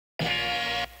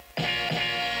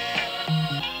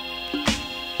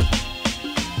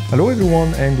Hello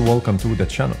everyone and welcome to the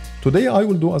channel. Today I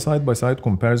will do a side-by-side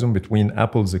comparison between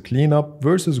Apple's cleanup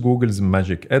versus Google's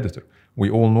Magic Editor. We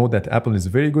all know that Apple is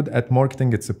very good at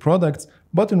marketing its products,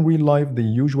 but in real life they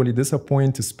usually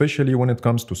disappoint, especially when it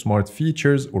comes to smart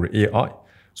features or AI.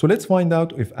 So let's find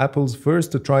out if Apple's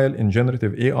first trial in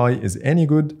generative AI is any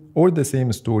good or the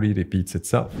same story repeats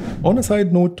itself. On a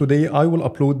side note, today I will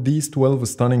upload these 12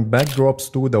 stunning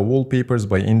backdrops to the Wallpapers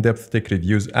by In-Depth Tech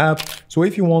Reviews app. So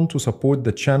if you want to support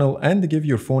the channel and give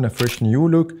your phone a fresh new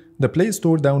look, the Play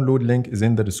Store download link is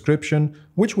in the description,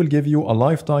 which will give you a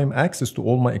lifetime access to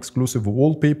all my exclusive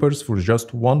wallpapers for just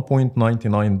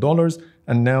 $1.99.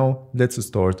 And now let's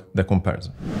start the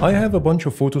comparison. I have a bunch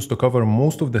of photos to cover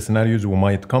most of the scenarios we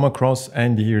might come across,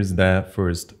 and here's the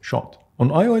first shot. On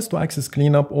iOS, to access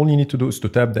cleanup, all you need to do is to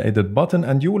tap the edit button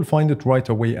and you will find it right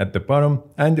away at the bottom,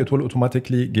 and it will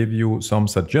automatically give you some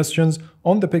suggestions.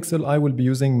 On the Pixel, I will be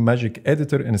using Magic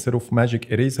Editor instead of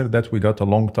Magic Eraser that we got a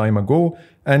long time ago.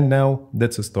 And now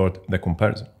let's start the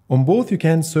comparison. On both, you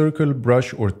can circle,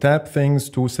 brush or tap things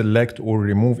to select or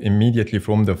remove immediately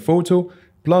from the photo,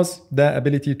 plus the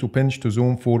ability to pinch to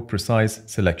zoom for precise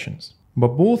selections. But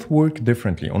both work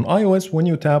differently. On iOS, when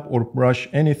you tap or brush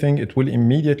anything, it will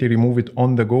immediately remove it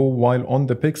on the go, while on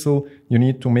the Pixel, you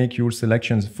need to make your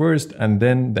selections first and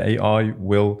then the AI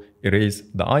will erase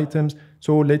the items.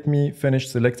 So let me finish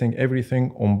selecting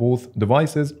everything on both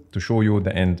devices to show you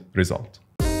the end result.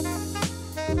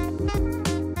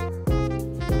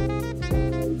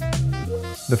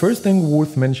 The first thing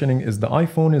worth mentioning is the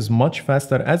iPhone is much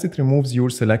faster as it removes your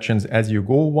selections as you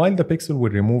go, while the Pixel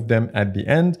will remove them at the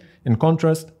end. In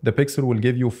contrast, the Pixel will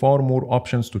give you far more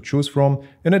options to choose from,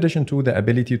 in addition to the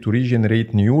ability to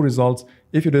regenerate new results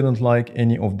if you didn't like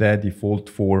any of the default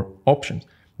 4 options.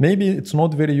 Maybe it's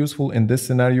not very useful in this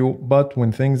scenario, but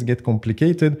when things get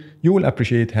complicated, you will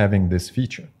appreciate having this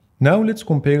feature. Now let's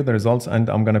compare the results, and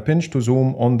I'm gonna pinch to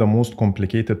zoom on the most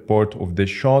complicated part of this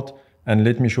shot. And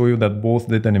let me show you that both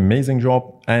did an amazing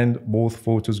job and both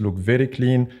photos look very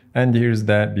clean. And here's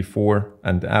the before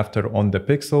and after on the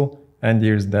Pixel, and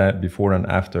here's the before and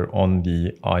after on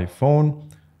the iPhone.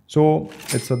 So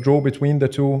it's a draw between the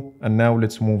two. And now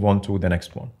let's move on to the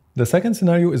next one. The second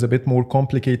scenario is a bit more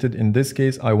complicated. In this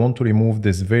case, I want to remove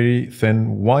this very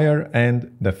thin wire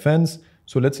and the fence.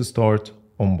 So let's start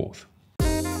on both.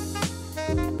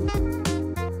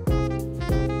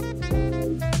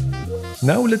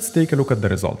 Now let's take a look at the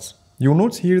results. You'll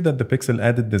notice here that the Pixel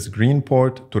added this green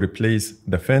part to replace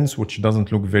the fence, which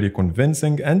doesn't look very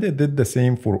convincing, and it did the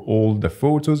same for all the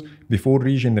photos before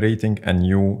regenerating a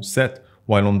new set.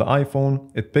 While on the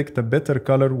iPhone, it picked a better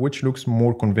color, which looks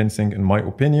more convincing in my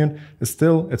opinion.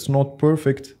 Still, it's not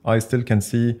perfect. I still can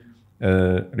see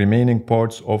remaining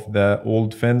parts of the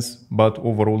old fence, but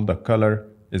overall the color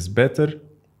is better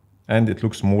and it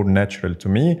looks more natural to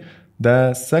me.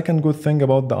 The second good thing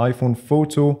about the iPhone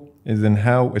photo is in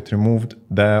how it removed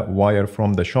the wire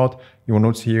from the shot. You will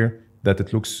notice here that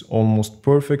it looks almost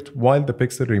perfect, while the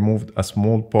Pixel removed a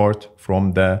small part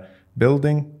from the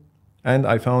building. And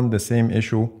I found the same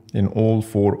issue in all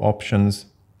 4 options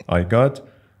I got.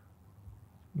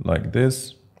 Like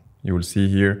this, you will see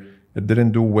here, it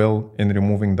didn't do well in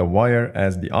removing the wire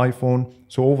as the iPhone.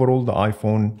 So overall, the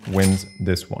iPhone wins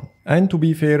this one. And to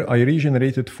be fair, I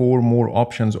regenerated 4 more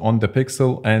options on the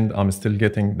Pixel and I'm still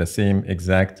getting the same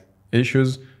exact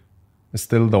issues.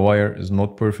 Still, the wire is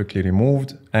not perfectly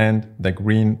removed and the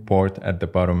green part at the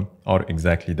bottom are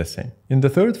exactly the same. In the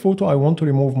third photo, I want to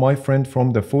remove my friend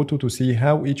from the photo to see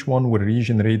how each one will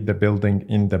regenerate the building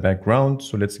in the background.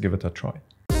 So let's give it a try.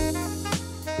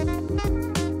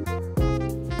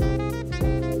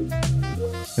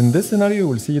 In this scenario, you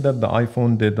will see that the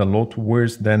iPhone did a lot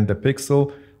worse than the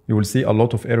Pixel. You will see a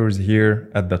lot of errors here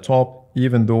at the top,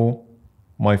 even though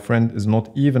my friend is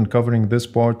not even covering this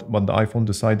part, but the iPhone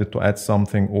decided to add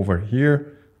something over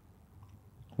here,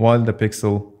 while the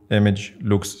Pixel image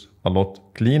looks a lot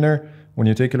cleaner. When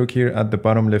you take a look here at the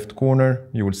bottom left corner,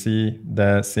 you will see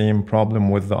the same problem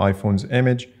with the iPhone's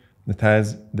image. It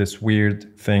has this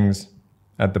weird things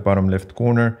at the bottom left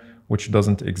corner, which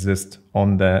doesn't exist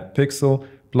on the Pixel.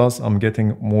 Plus, I'm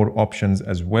getting more options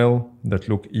as well that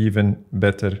look even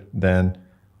better than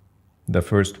the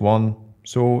first one.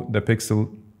 So the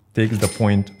Pixel takes the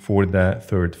point for the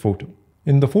third photo.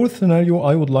 In the fourth scenario,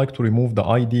 I would like to remove the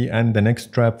ID and the neck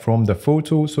strap from the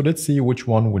photo. So let's see which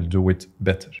one will do it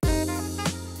better.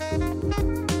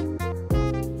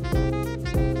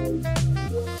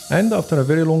 And after a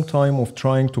very long time of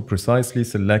trying to precisely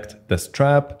select the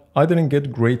strap, I didn't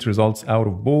get great results out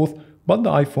of both. But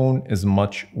the iPhone is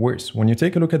much worse. When you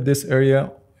take a look at this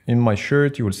area in my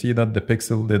shirt, you will see that the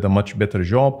Pixel did a much better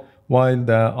job, while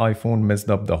the iPhone messed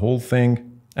up the whole thing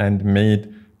and made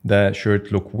the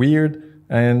shirt look weird.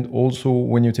 And also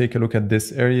when you take a look at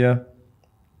this area,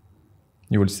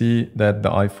 you will see that the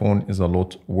iPhone is a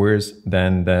lot worse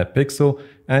than the Pixel.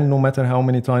 And no matter how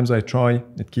many times I try,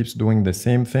 it keeps doing the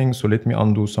same thing. So let me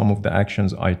undo some of the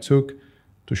actions I took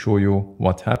to show you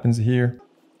what happens here.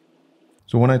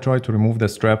 So when I try to remove the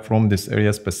strap from this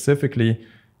area specifically,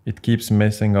 it keeps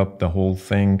messing up the whole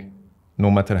thing no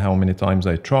matter how many times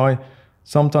I try.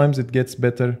 Sometimes it gets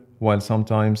better, while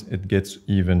sometimes it gets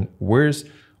even worse,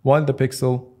 while the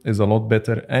Pixel is a lot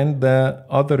better, and the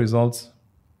other results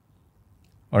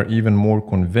are even more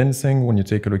convincing. When you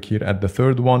take a look here at the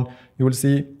third one, you will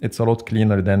see it's a lot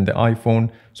cleaner than the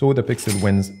iPhone, so the Pixel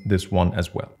wins this one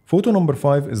as well. Photo number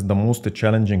 5 is the most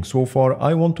challenging so far.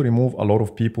 I want to remove a lot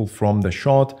of people from the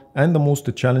shot, and the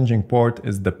most challenging part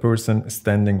is the person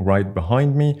standing right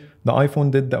behind me. The iPhone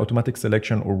did the automatic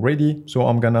selection already, so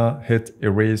I'm gonna hit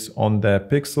erase on the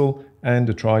Pixel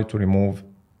and try to remove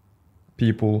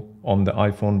people on the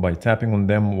iPhone by tapping on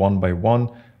them one by one.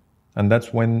 And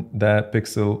that's when the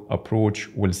Pixel approach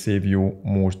will save you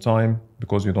more time,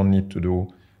 because you don't need to do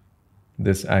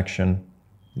this action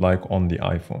like on the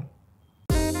iPhone.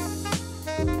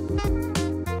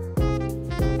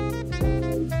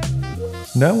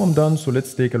 Now I'm done, so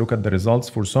let's take a look at the results.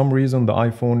 For some reason, the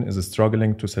iPhone is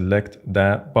struggling to select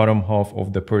the bottom half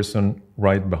of the person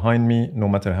right behind me, no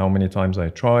matter how many times I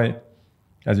try.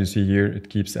 As you see here, it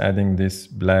keeps adding these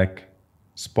black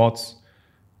spots.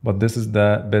 But this is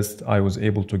the best I was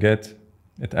able to get.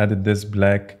 It added this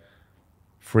black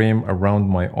frame around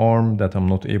my arm that I'm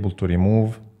not able to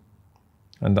remove.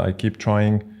 And I keep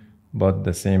trying, but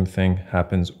the same thing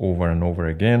happens over and over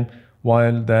again.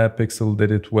 While the Pixel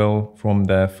did it well from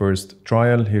the first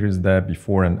trial, here is the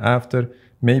before and after.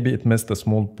 Maybe it missed a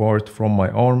small part from my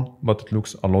arm, but it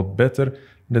looks a lot better.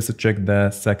 Let's check the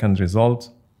second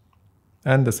result.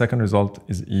 And the second result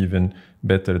is even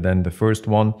better than the first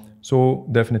one. So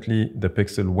definitely the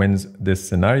Pixel wins this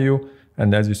scenario.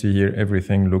 And as you see here,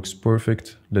 everything looks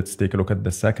perfect. Let's take a look at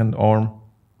the second arm.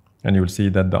 And you'll see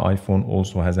that the iPhone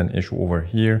also has an issue over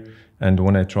here. And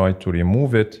when I try to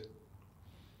remove it,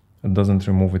 it doesn't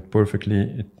remove it perfectly.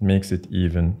 It makes it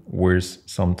even worse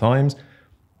sometimes.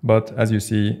 But as you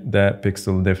see, the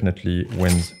Pixel definitely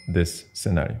wins this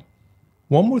scenario.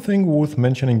 One more thing worth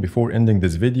mentioning before ending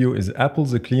this video is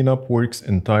Apple's cleanup works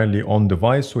entirely on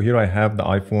device. So here I have the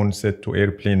iPhone set to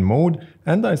airplane mode,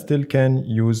 and I still can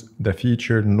use the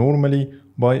feature normally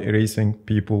by erasing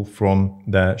people from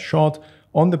the shot.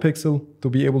 On the Pixel, to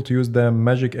be able to use the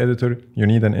Magic Editor, you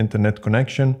need an internet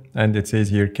connection, and it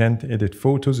says here can't edit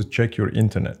photos, check your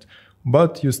internet.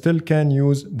 But you still can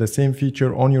use the same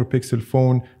feature on your Pixel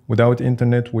phone without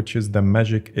internet, which is the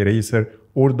Magic Eraser,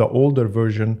 or the older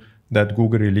version that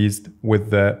Google released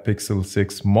with the Pixel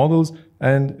 6 models,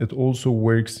 and it also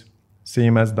works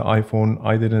same as the iPhone.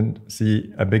 I didn't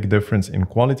see a big difference in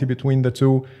quality between the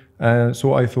two,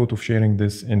 so I thought of sharing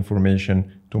this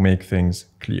information to make things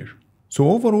clear. So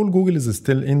overall, Google is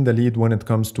still in the lead when it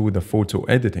comes to the photo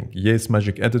editing. Yes,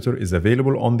 Magic Editor is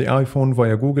available on the iPhone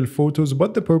via Google Photos,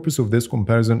 but the purpose of this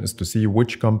comparison is to see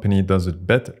which company does it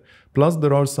better. Plus,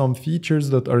 there are some features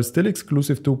that are still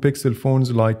exclusive to Pixel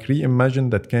phones, like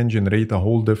Reimagine that can generate a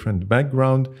whole different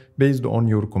background based on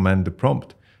your command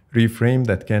prompt, Reframe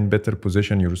that can better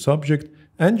position your subject,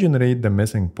 and generate the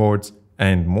missing parts,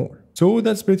 and more. So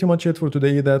that's pretty much it for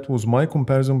today. That was my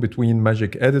comparison between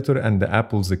Magic Editor and the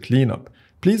Apple's cleanup.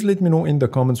 Please let me know in the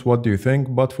comments what do you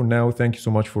think, but for now, thank you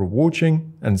so much for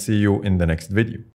watching, and see you in the next video.